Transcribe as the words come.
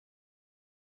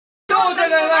go to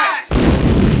the max.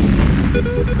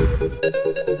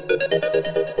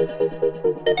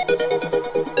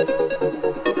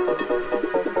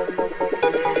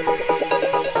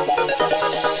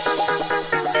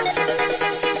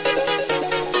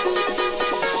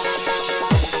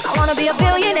 I wanna be a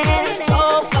billionaire,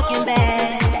 so fucking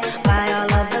bad. Buy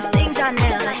all of the things I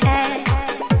never had.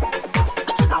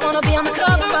 I wanna be on the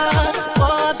cover of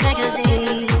Forbes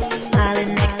magazine,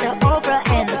 smiling next to Oprah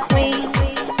and the Queen.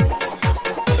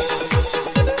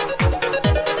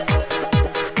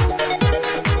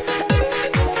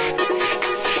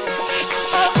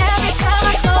 Oh, every time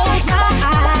I close my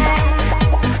eyes,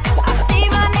 I see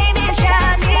my name in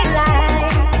shining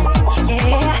lights.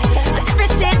 Yeah, a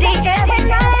different city every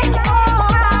night.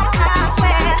 Oh, I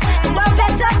swear the world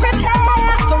better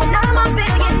prepare for when I'm a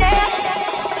billionaire.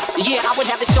 Yeah, I would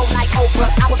have a show like Oprah.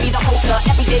 I would be the host of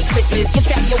Everyday Christmas. Give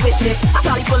track your wish list. I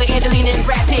probably pull a Angelina and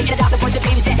Brad Pitt and adopt a bunch of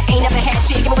babies that ain't never had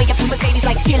shit. Give away a few Mercedes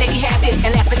like, here lady, have this.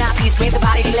 And last but not least, grant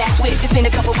somebody the last wish. It's been a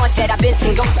couple months that I've been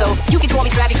single, so you can call me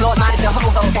Travis Claus, minus the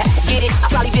ho-ho. Get it? I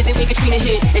probably visit when Katrina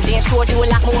hit, and damn sure do a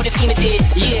lot more than FEMA did.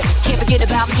 Yeah, can't forget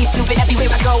about me, stupid. Everywhere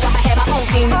I go, I have my own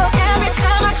theme. Oh, every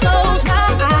time I close my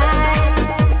eyes,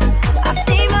 I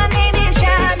see my name in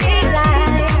shining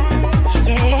lights.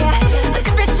 Yeah, a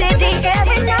different city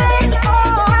every night.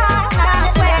 Oh, I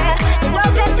swear the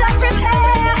world better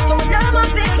prepare for when I'm a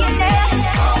billionaire.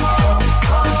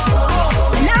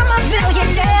 When I'm a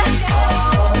billionaire.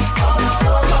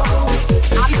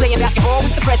 I'll be playing basketball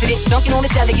with the president, dunking on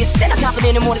his delegates, then I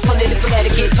compliment him on his political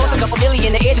etiquette. Toss a couple million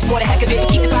in the air just for the heck of it.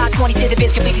 Keep the 5s, 20s, 10s, and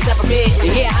bits completely separate.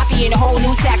 Yeah, I be in a whole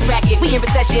new tax bracket. We in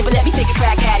recession, but let me take a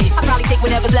crack at it. I probably take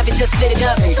whatever's left and just split it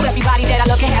up, so everybody that I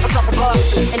love can have a couple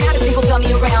bucks. And not a single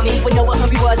dummy around me would know what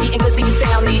hungry was, eating good, sleeping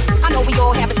soundly. I know we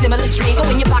all have a similar dream. Go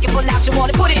in your pocket, pull out your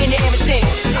wallet, put it in the air and sing.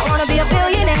 I wanna be a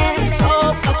billionaire,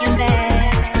 so fucking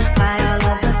bad. Buy all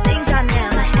of the things I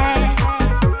never had.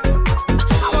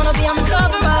 I wanna be on the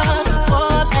cover of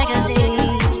Forbes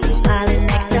magazine, smiling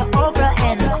next to Oprah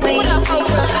and the Queen.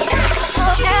 So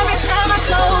every time I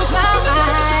close my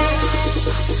eyes,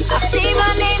 I see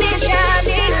my name in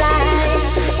shining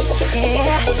lights.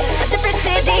 Yeah, a different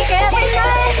city every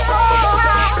night. Oh,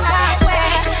 I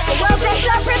swear the world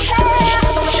better prepare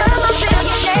for when I'm a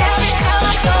billionaire. Every time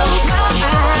I close my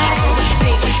eyes,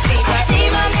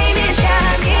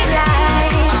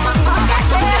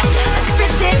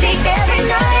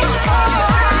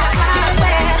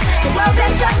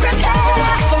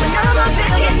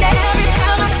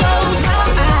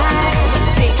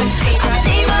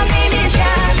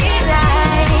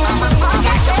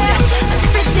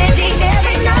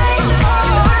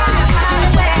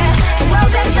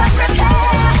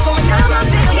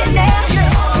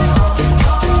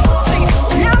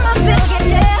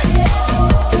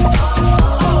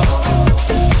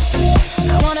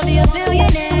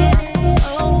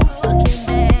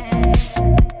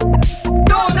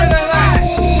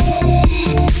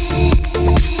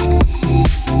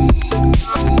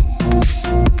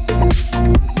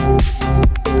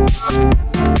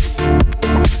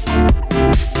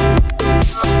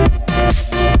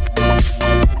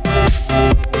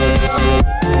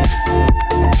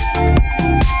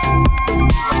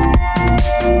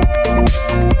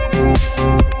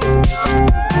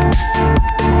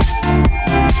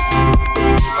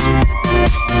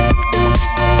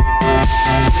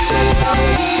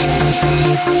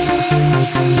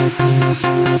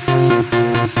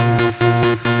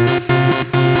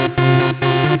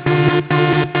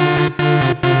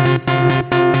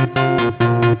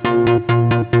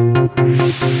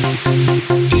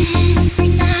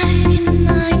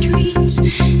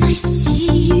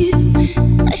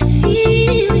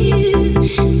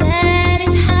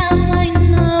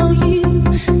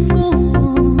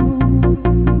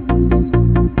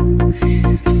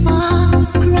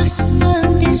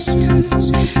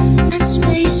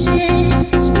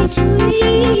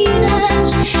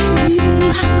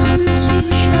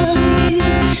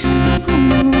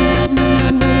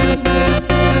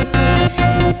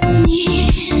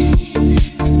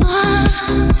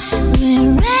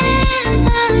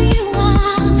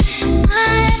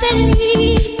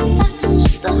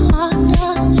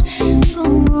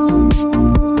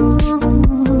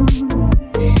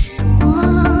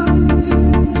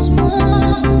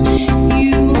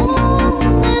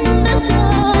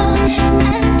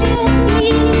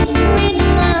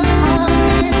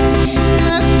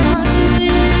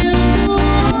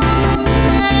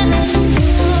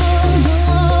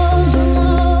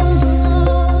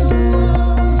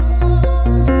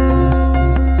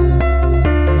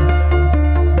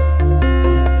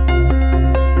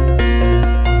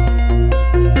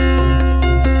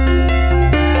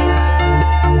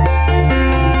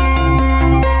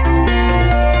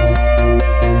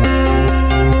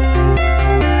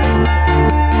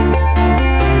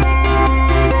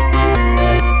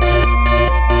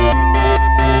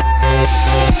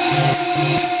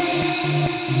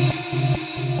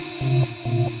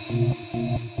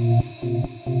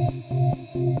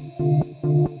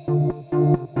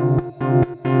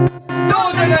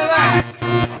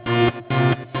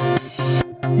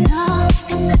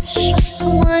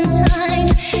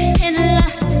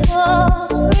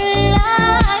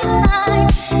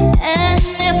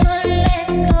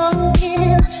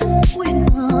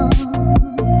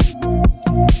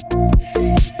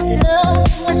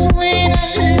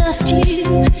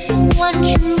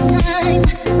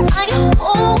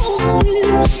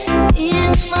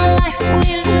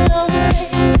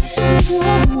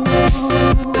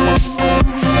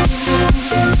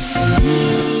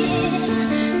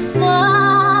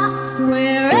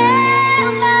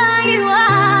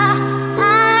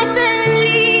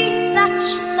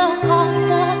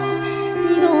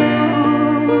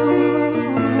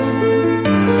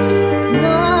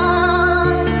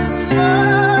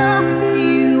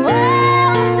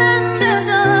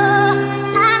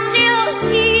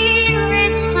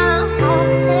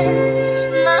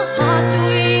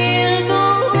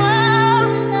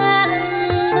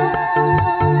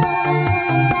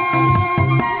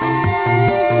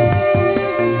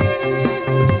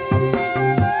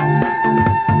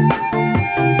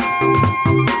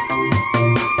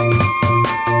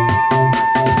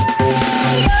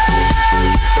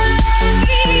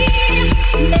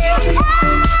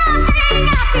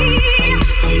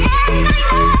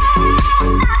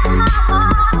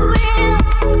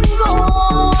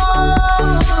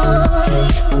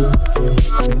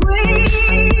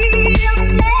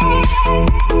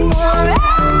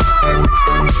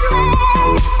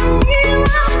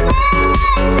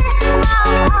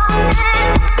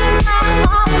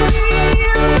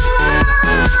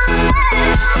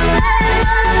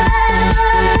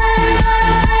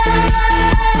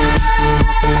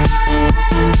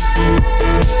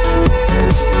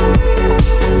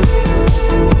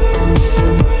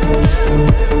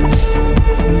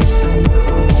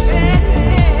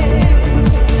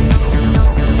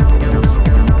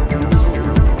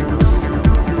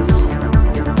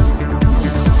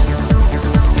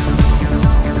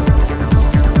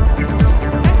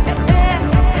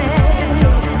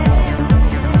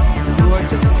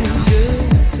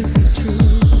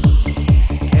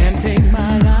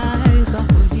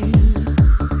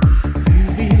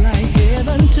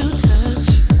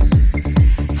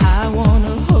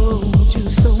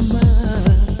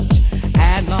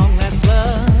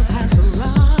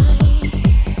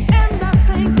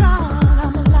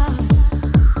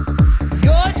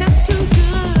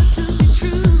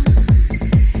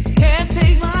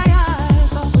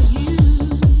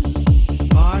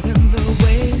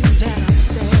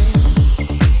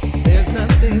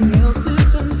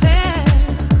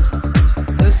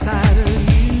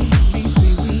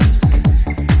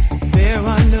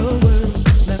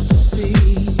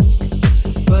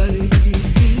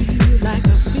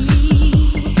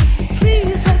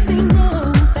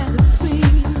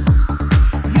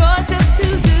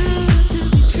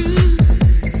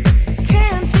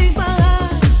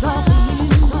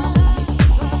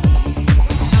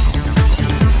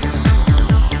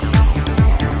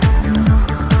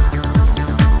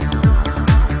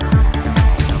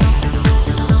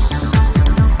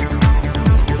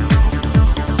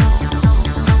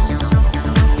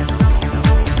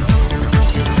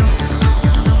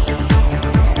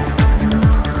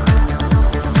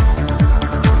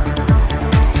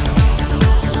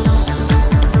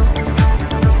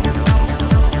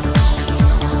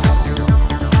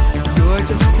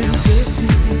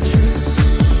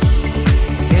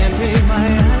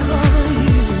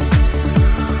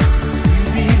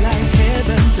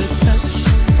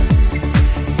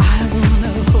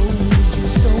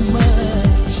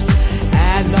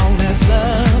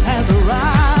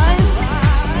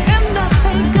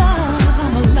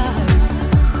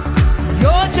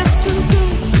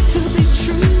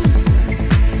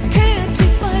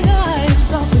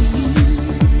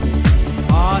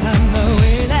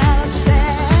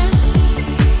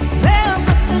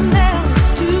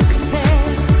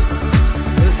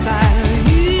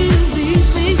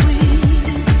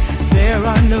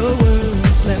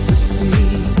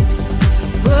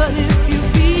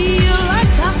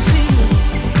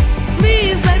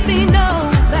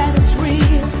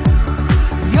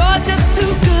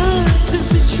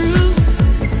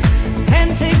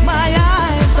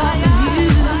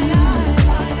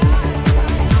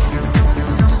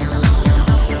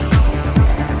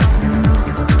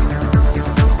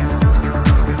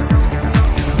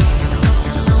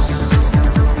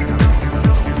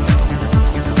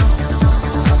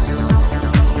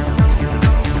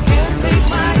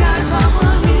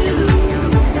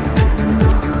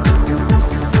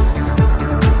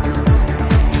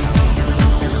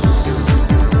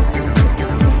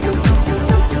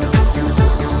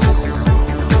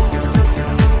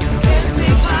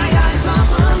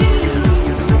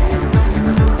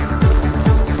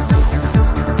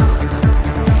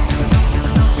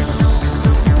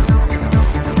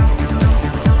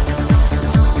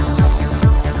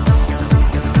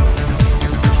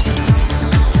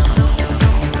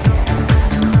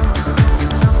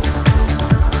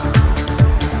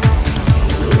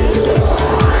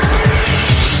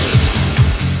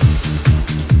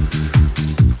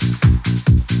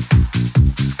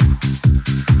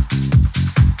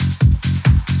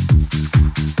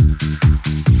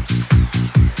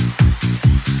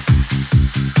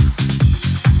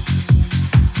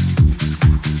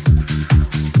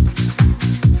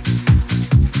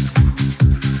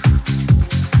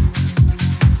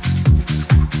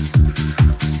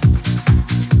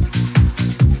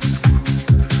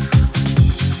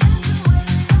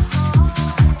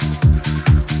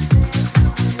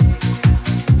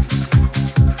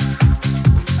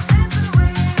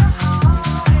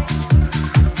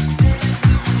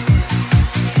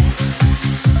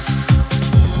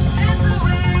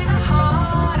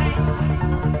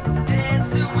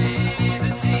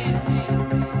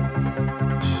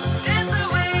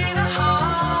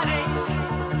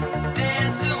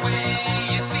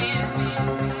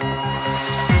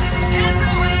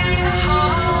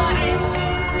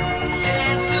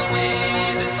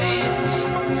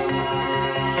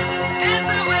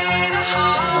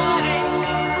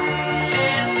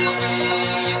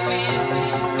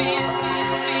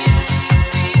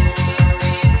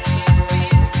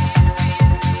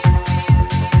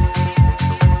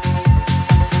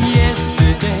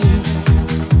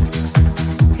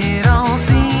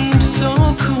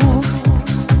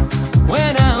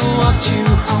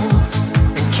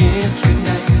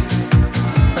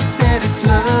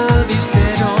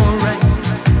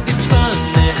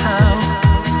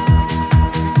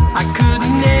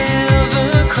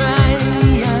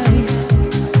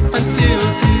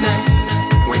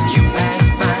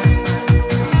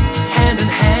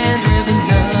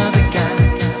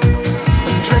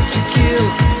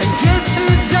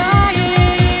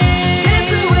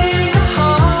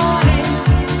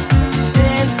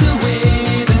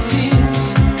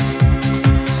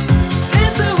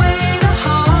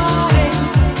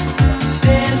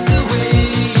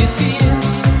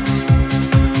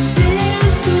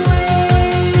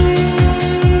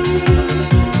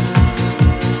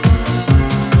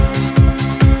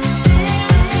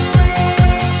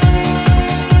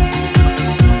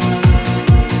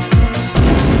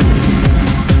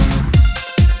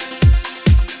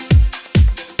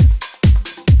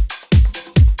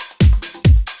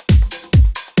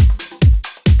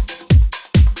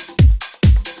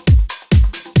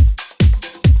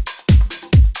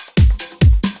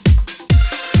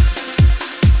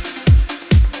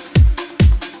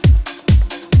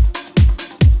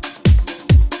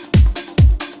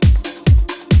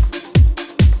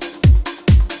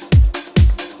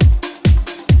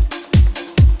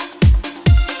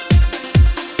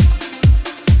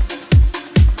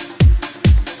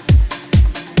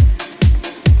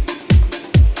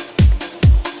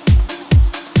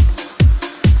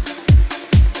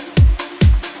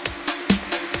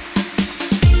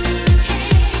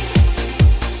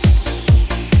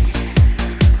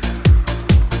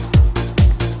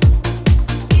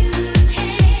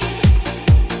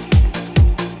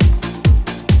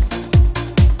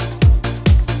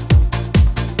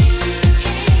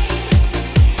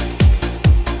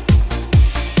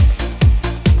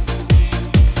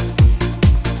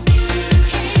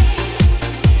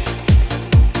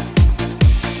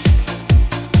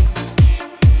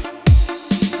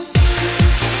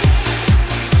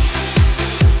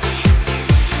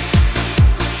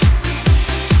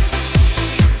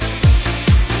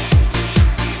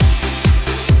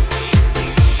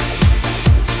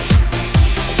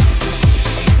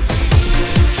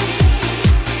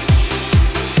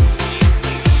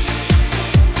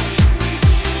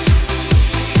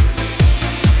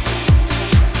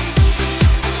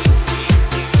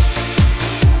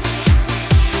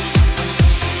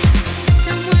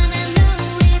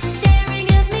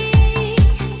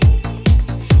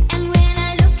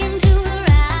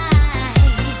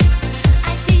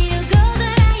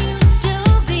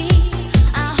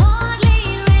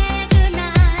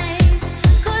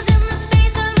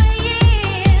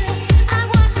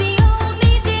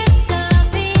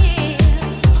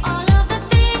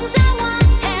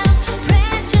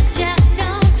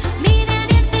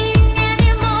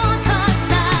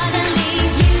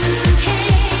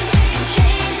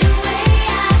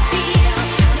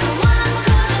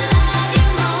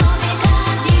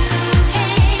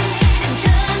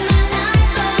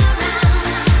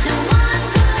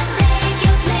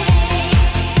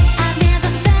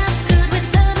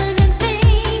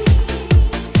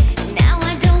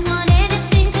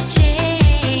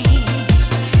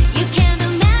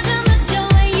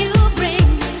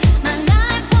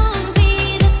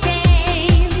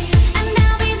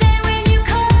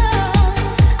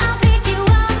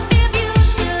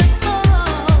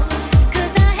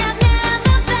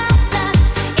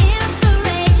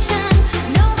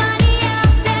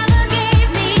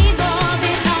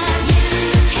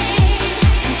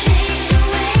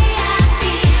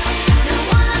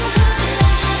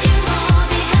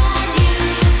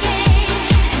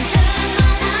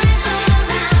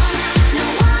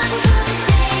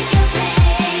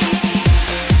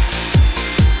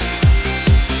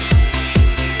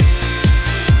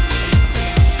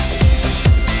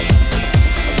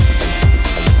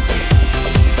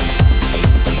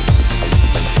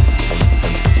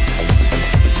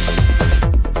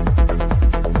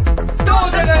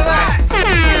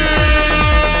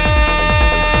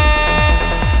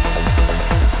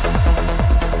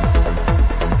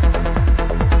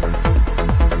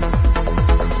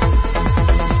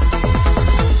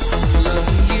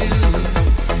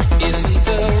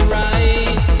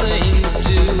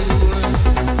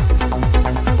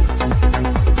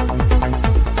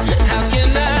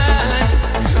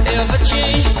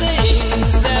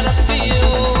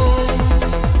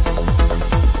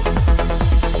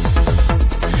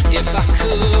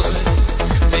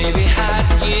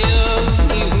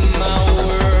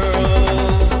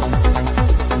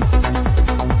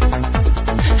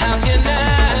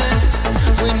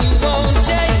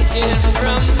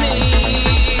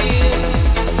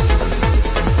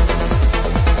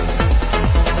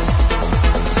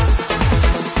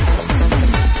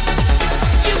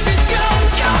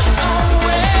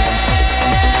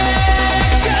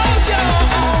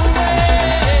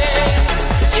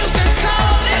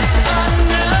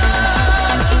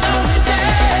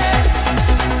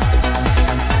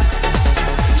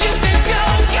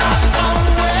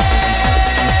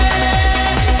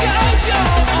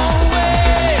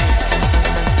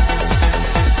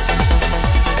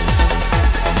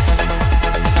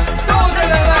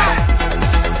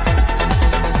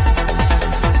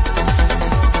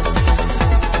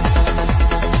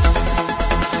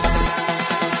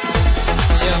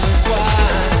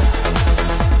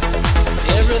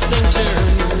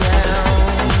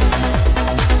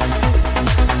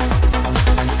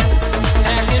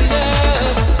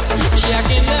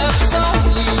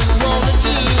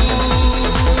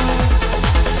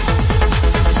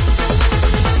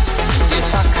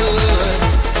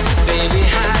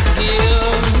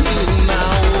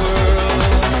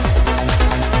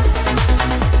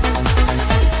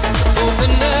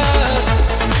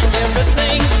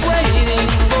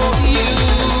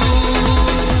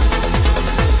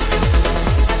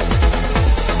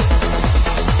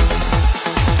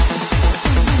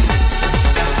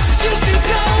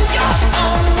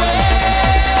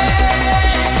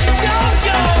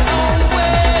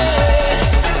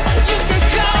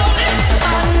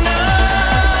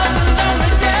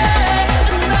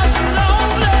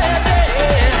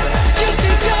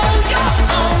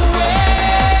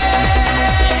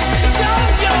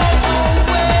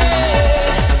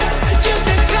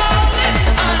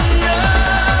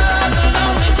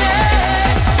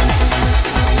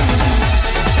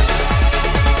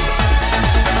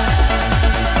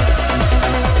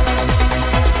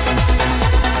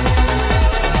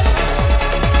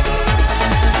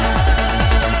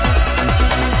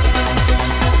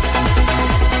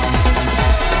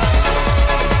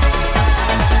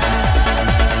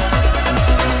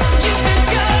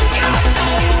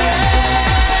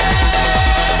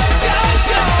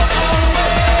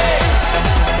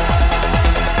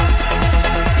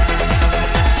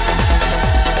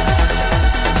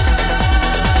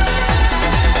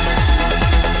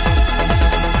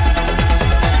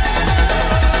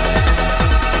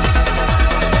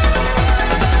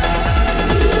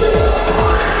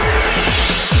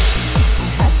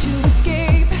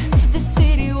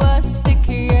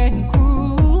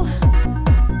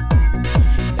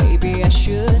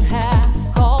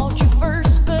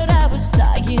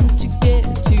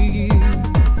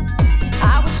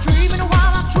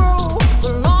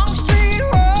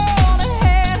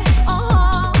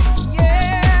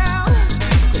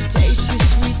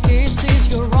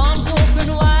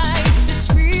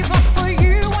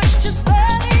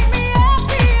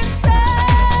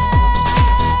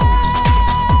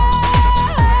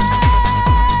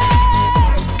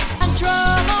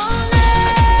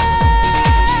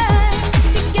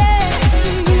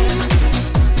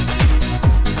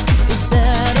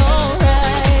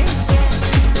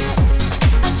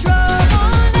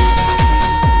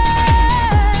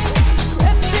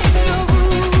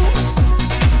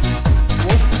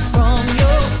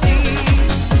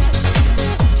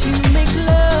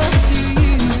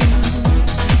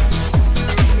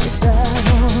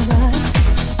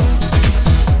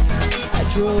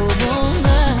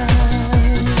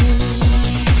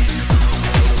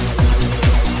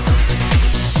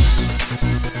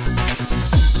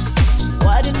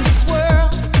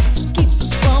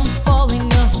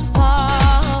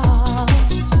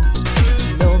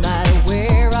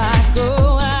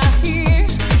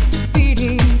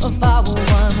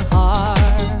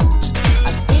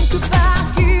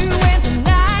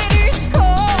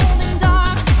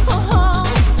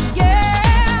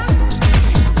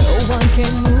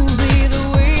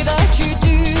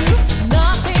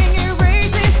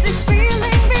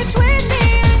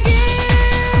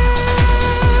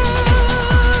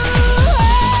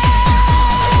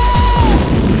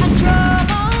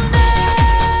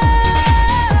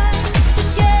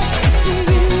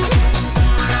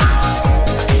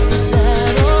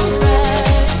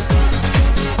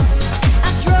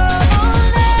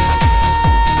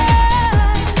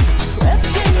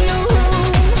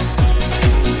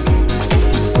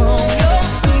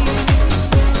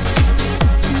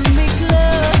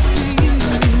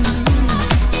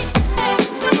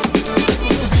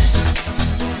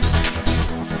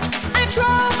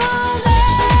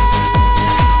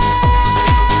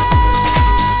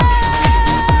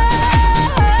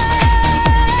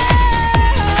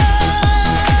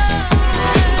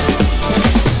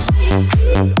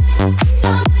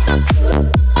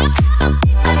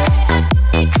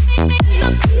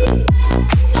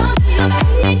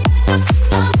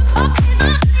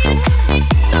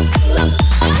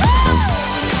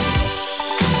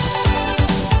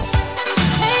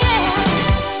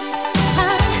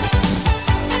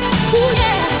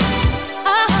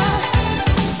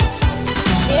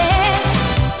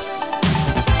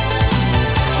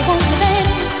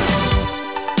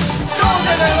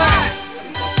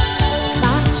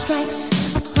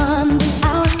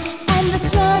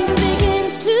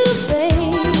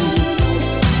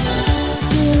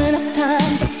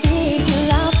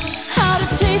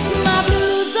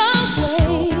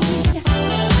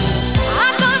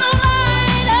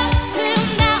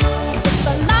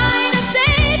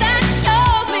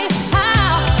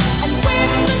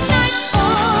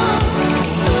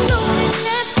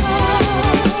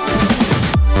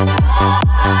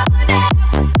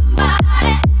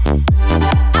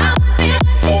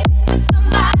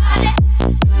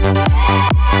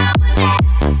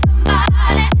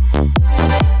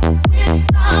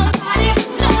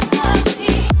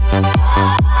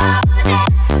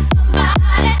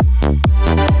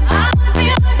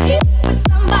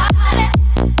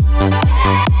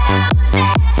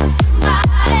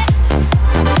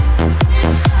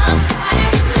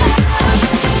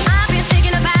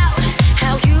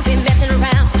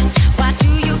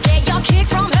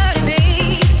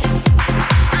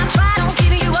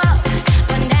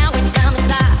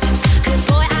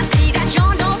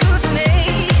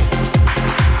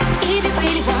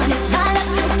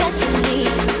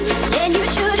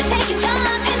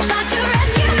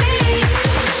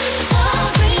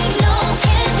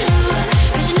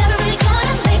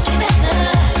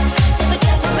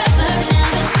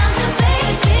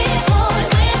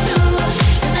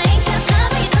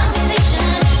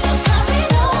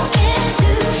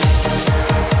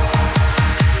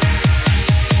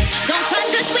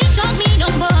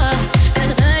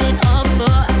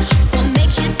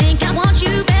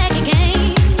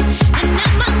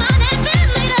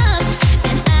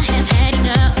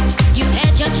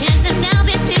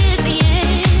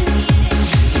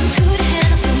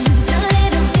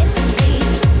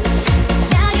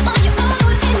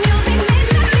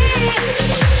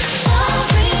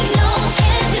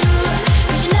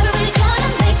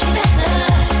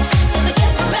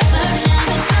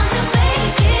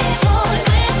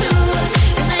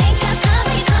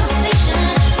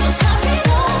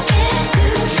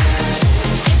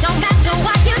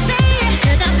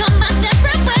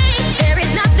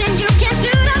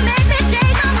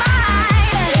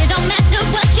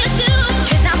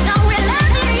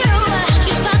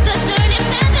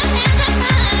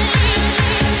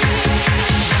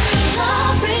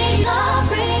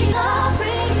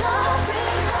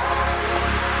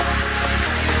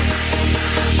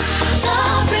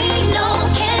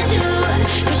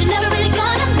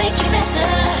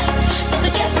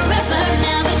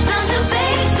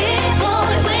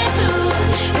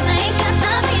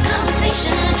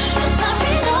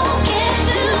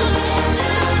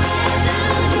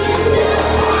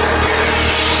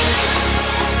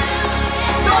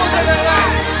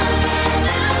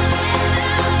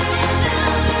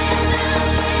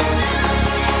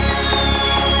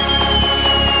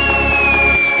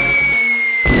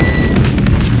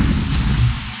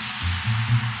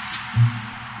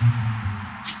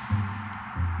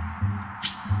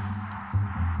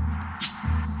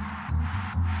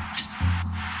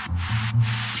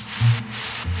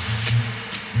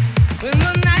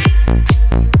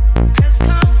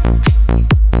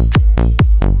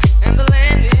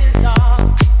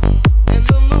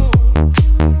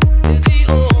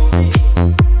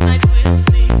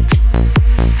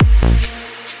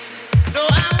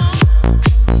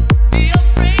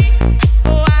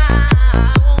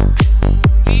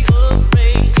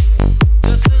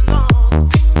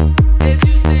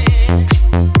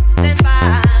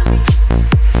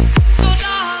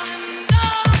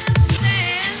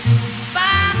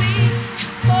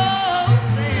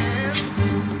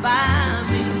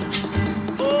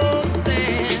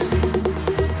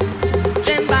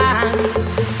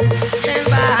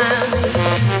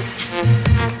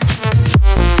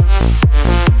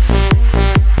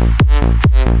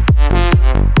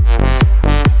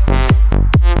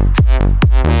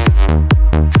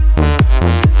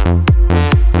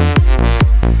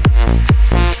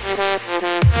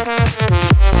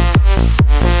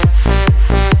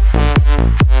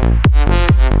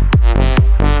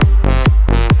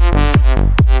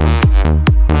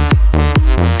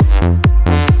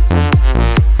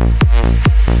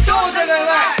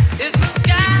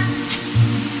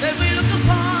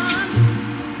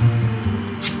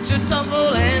 should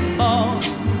tumble and fall,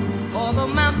 or the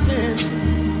mountain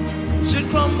should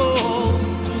crumble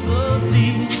to the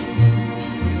sea.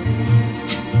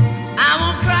 I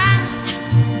won't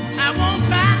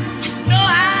cry, no,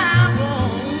 I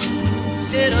won't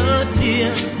shed a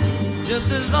tear, just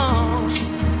as long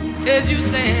as you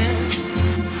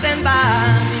stand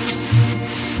by me.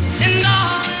 And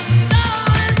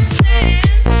darling, stand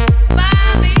by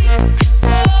me.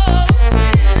 Oh,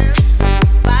 stand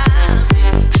by me.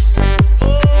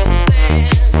 Oh,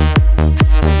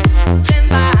 stand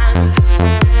by me.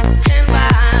 Stand by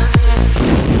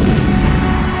me.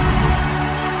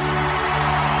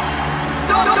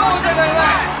 Don't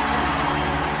relax.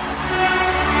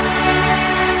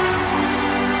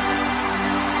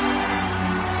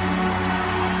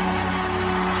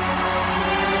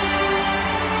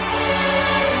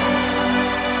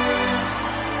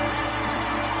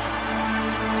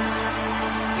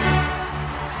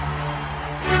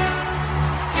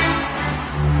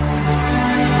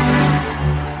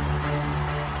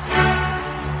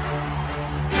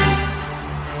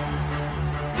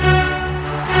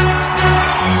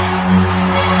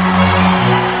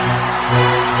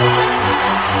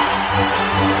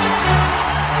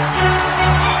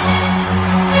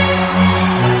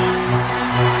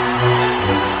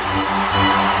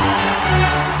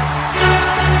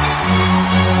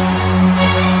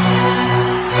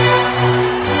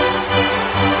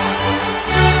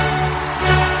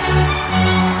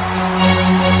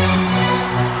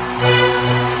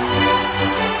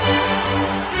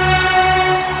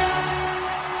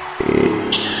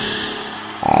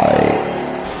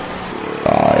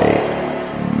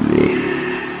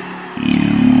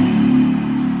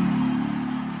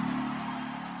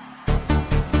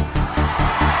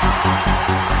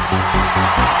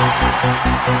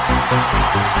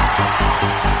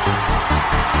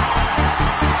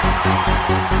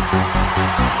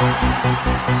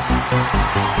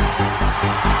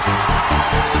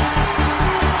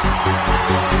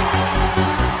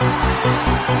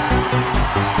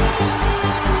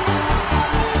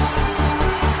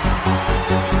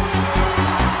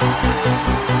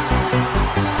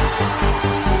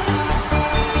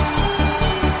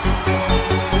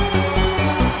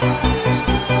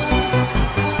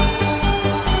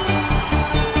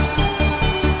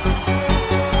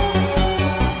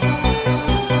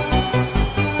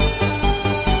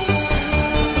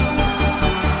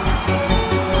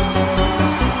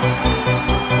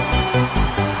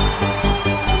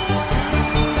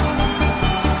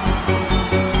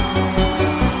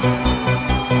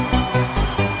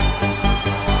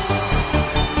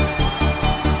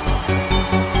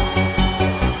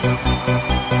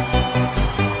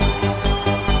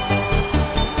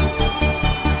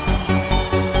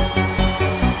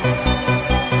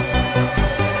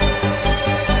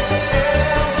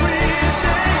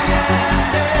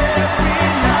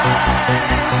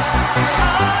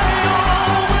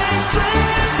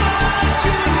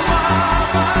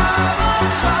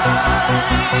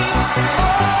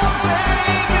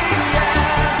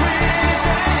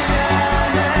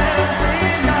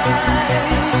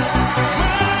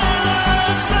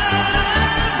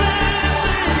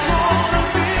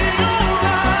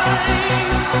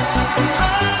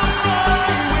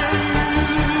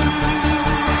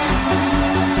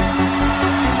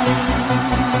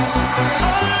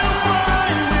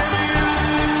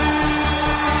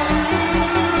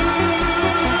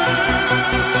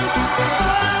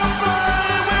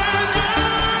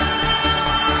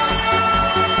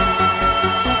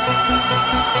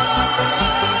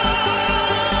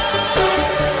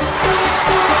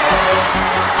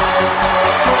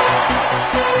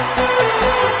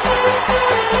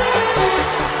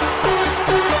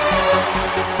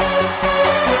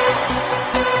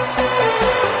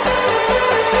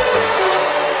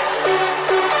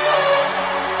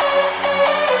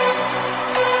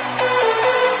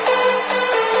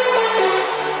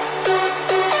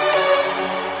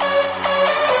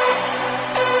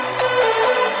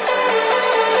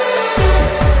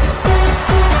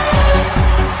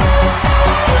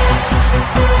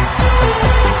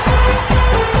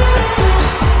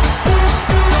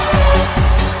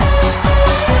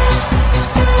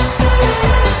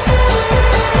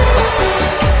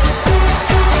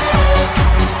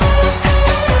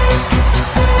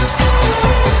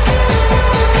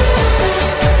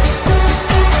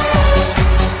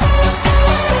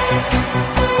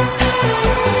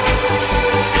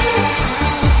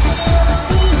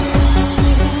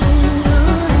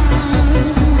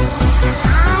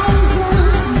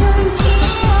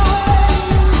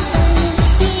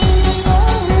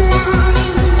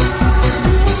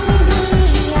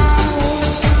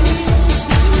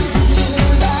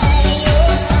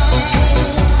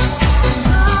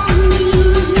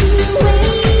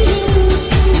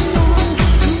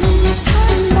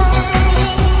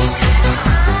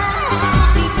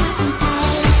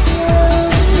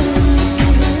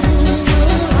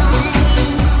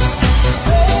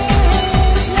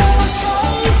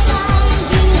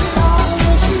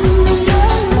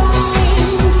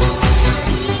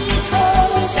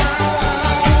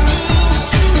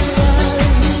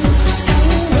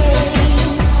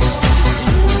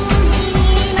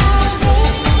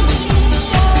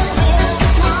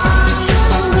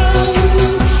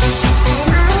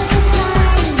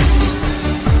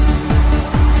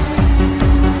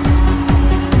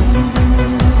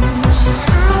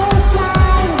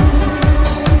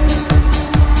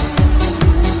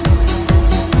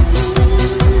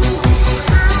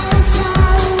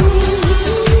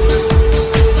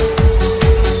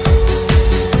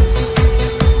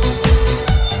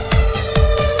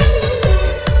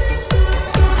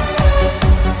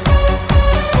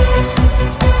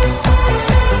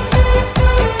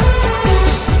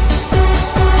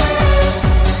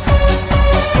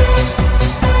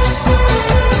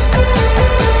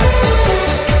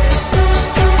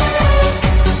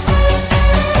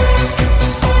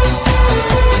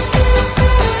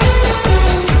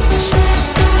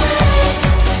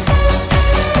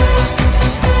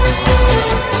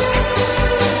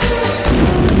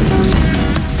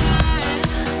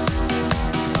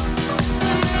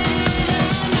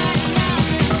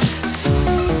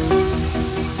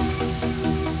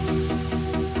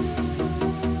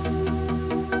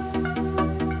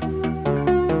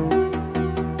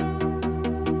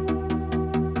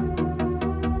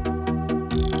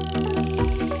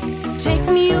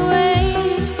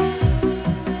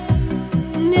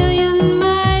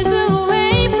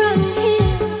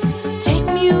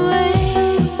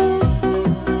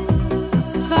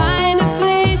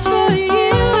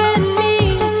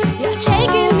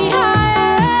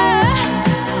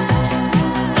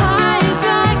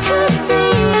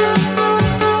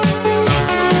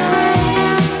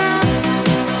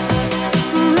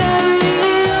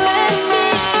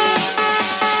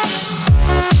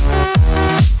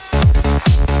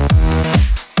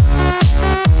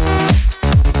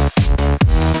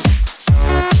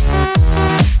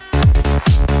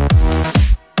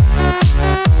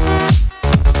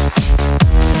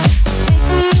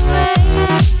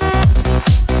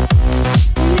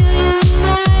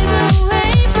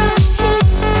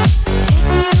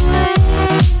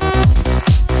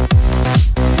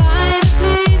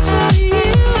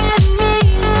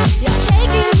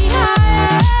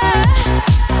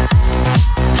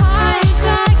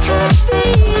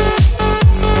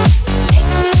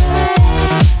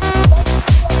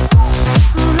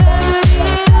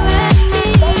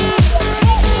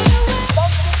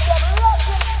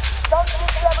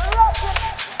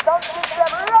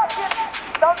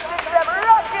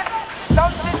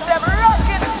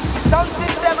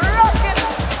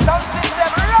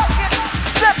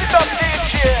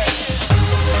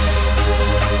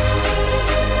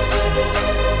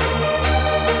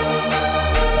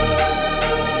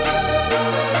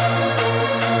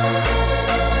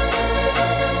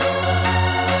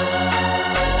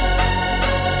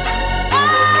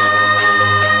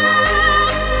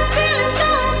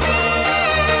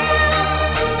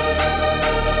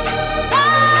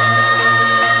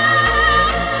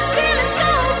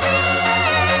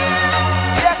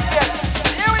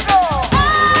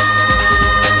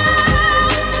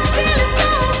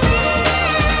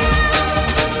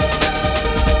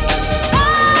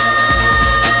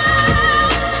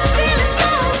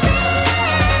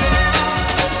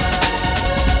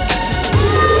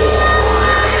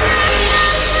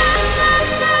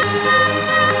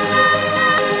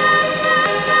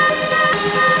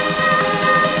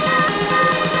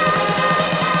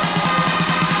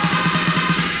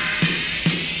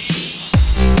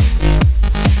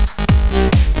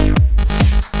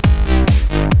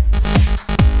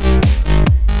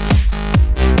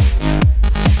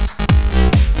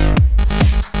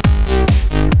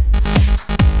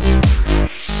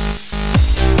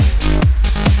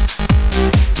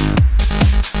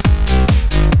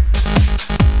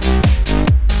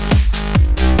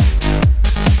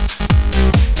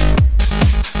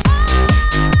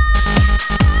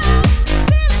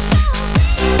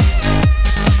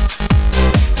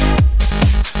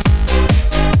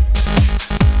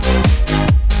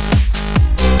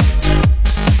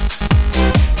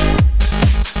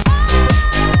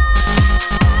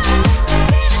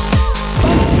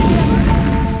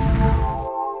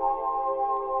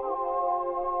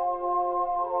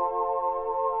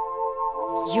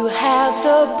 You have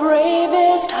the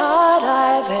bravest heart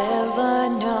I've ever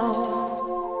known.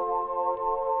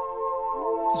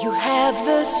 You have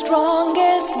the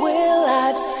strongest will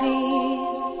I've seen.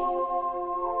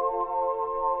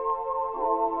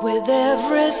 With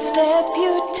every step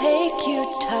you take, you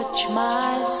touch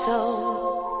my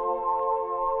soul.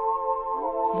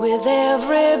 With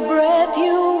every breath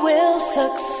you will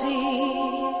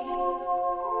succeed.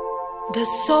 The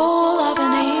soul of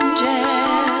an angel,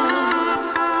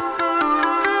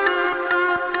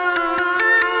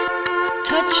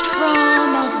 touched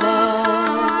from above.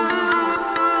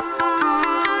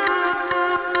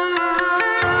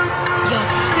 Your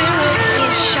spirit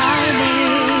is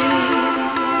shining,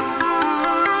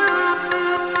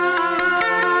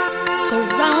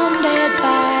 surrounded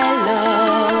by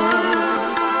love,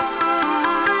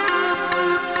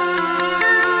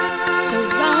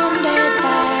 surrounded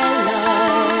by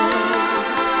love.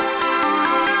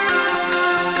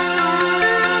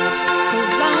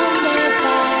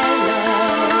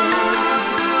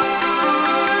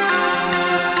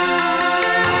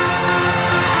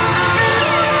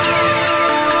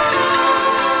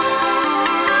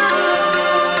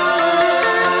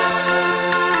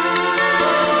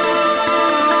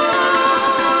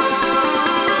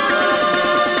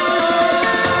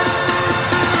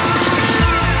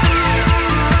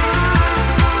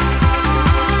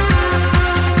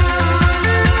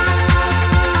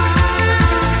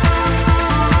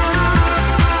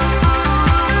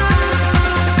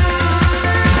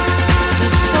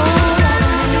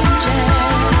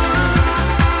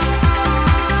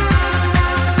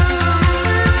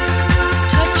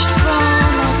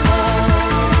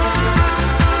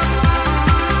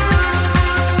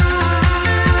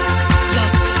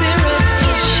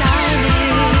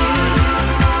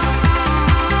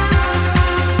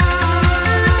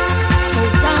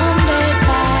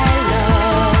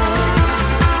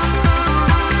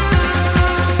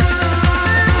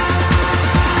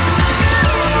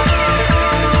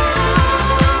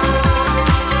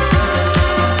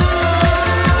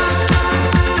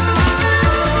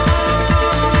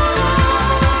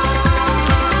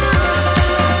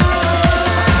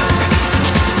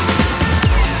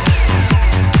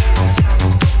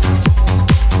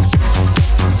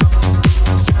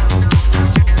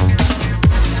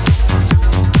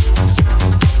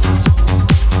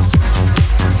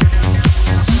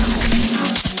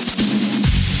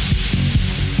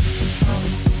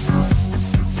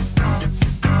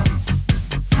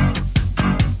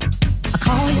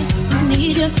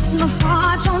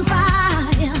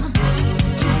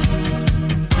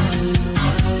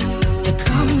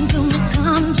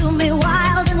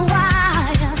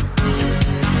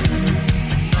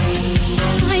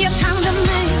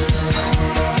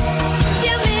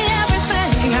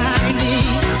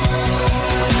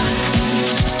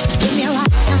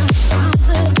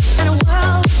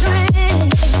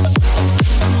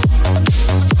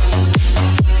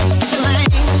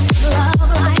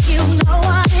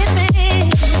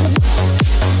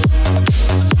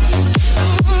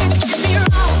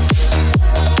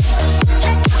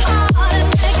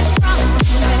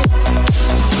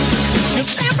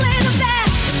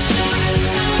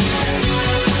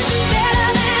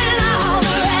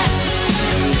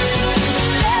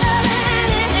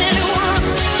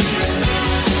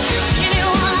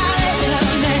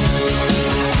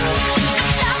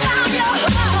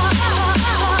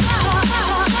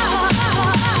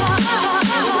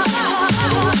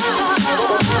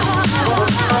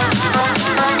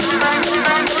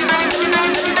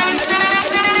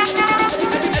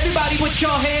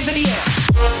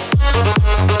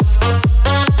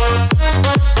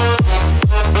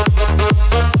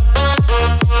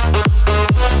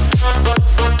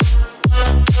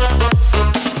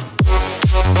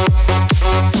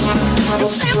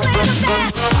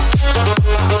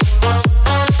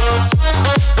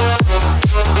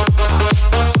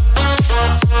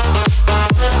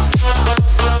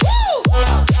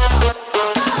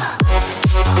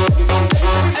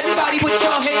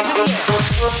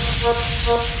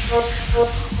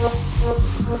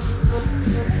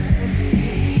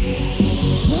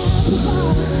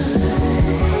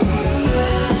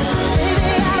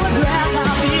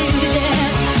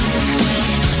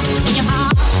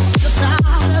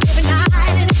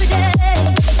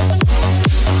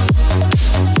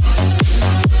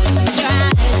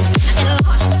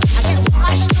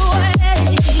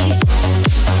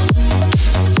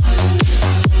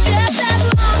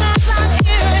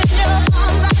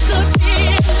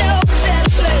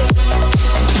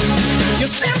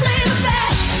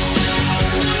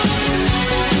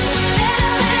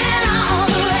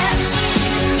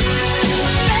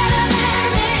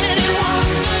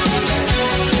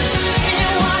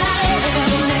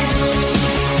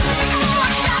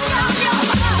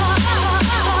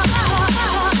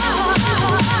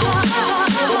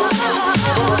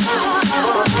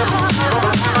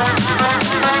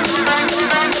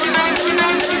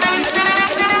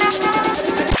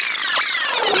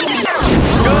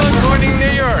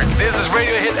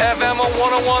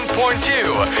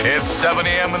 It's 7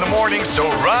 a.m. in the morning, so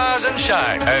rise and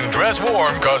shine and dress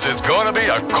warm because it's going to be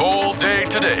a cold day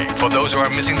today. For those who are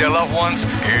missing their loved ones,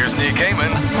 here's Nick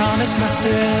Kamen. I promised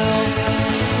myself,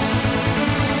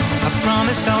 I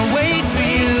promised I'll wait for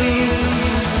you.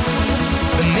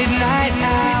 The midnight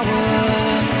hour,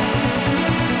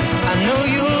 I know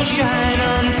you'll shine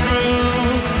on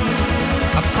through.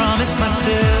 I promised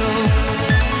myself,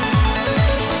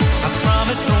 I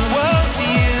promised the world to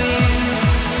you.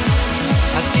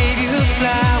 I gave you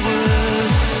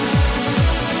flowers,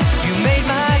 you made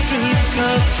my dreams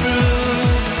come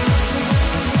true.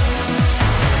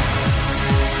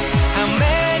 How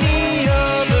many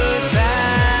of us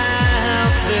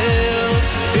out there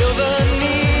feel the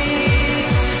need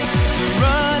to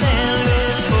run and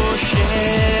look for shelter?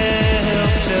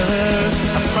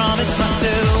 I promised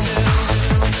myself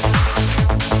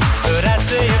that I'd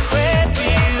say a prayer for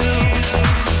you,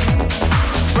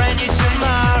 brand new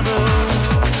tomorrow,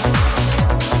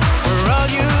 where all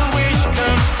you wish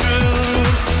comes true.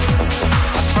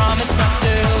 I promised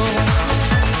myself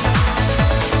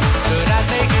that I'd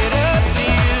make it up to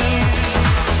you,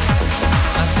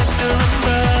 my sister and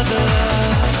brother.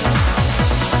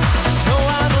 Know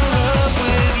I'm in love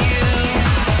with you.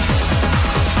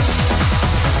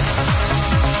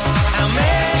 How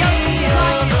many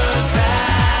of us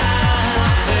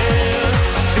out there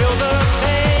feel the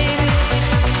pain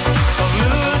of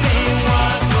losing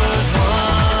what was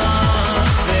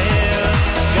once there?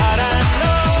 God, I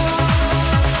know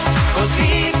what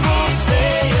people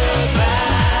say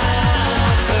about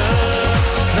love.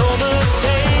 No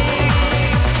mistake,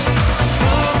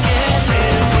 who can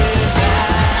live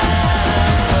without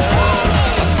love?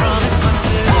 I promised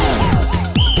myself.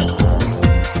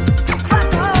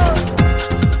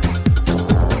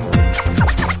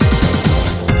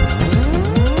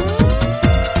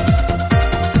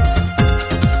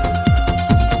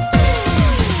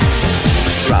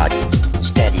 Rock,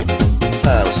 steady,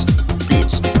 pulse,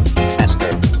 beats,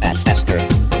 faster and faster.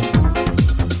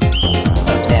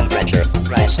 The temperature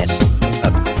rises,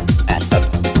 up and up.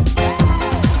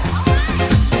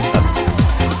 Up.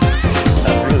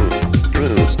 The groove,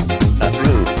 grooves, the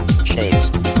groove, shapes.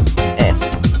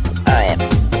 F-I-R-E.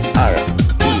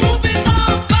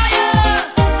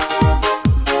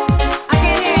 I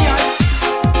can hear ya.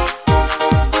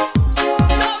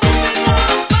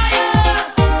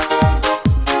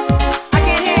 I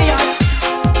can hear ya.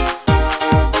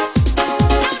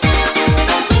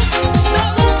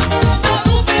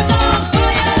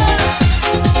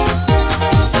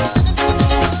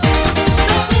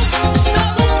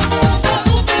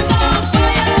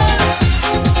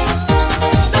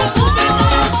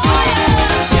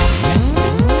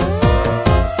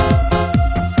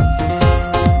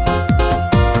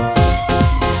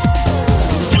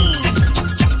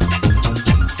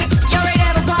 Y'all ready to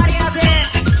have a party out there?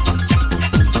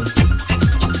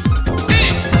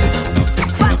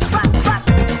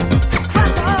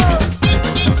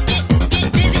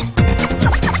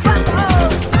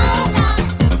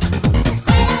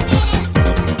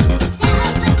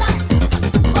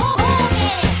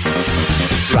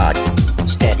 Rock,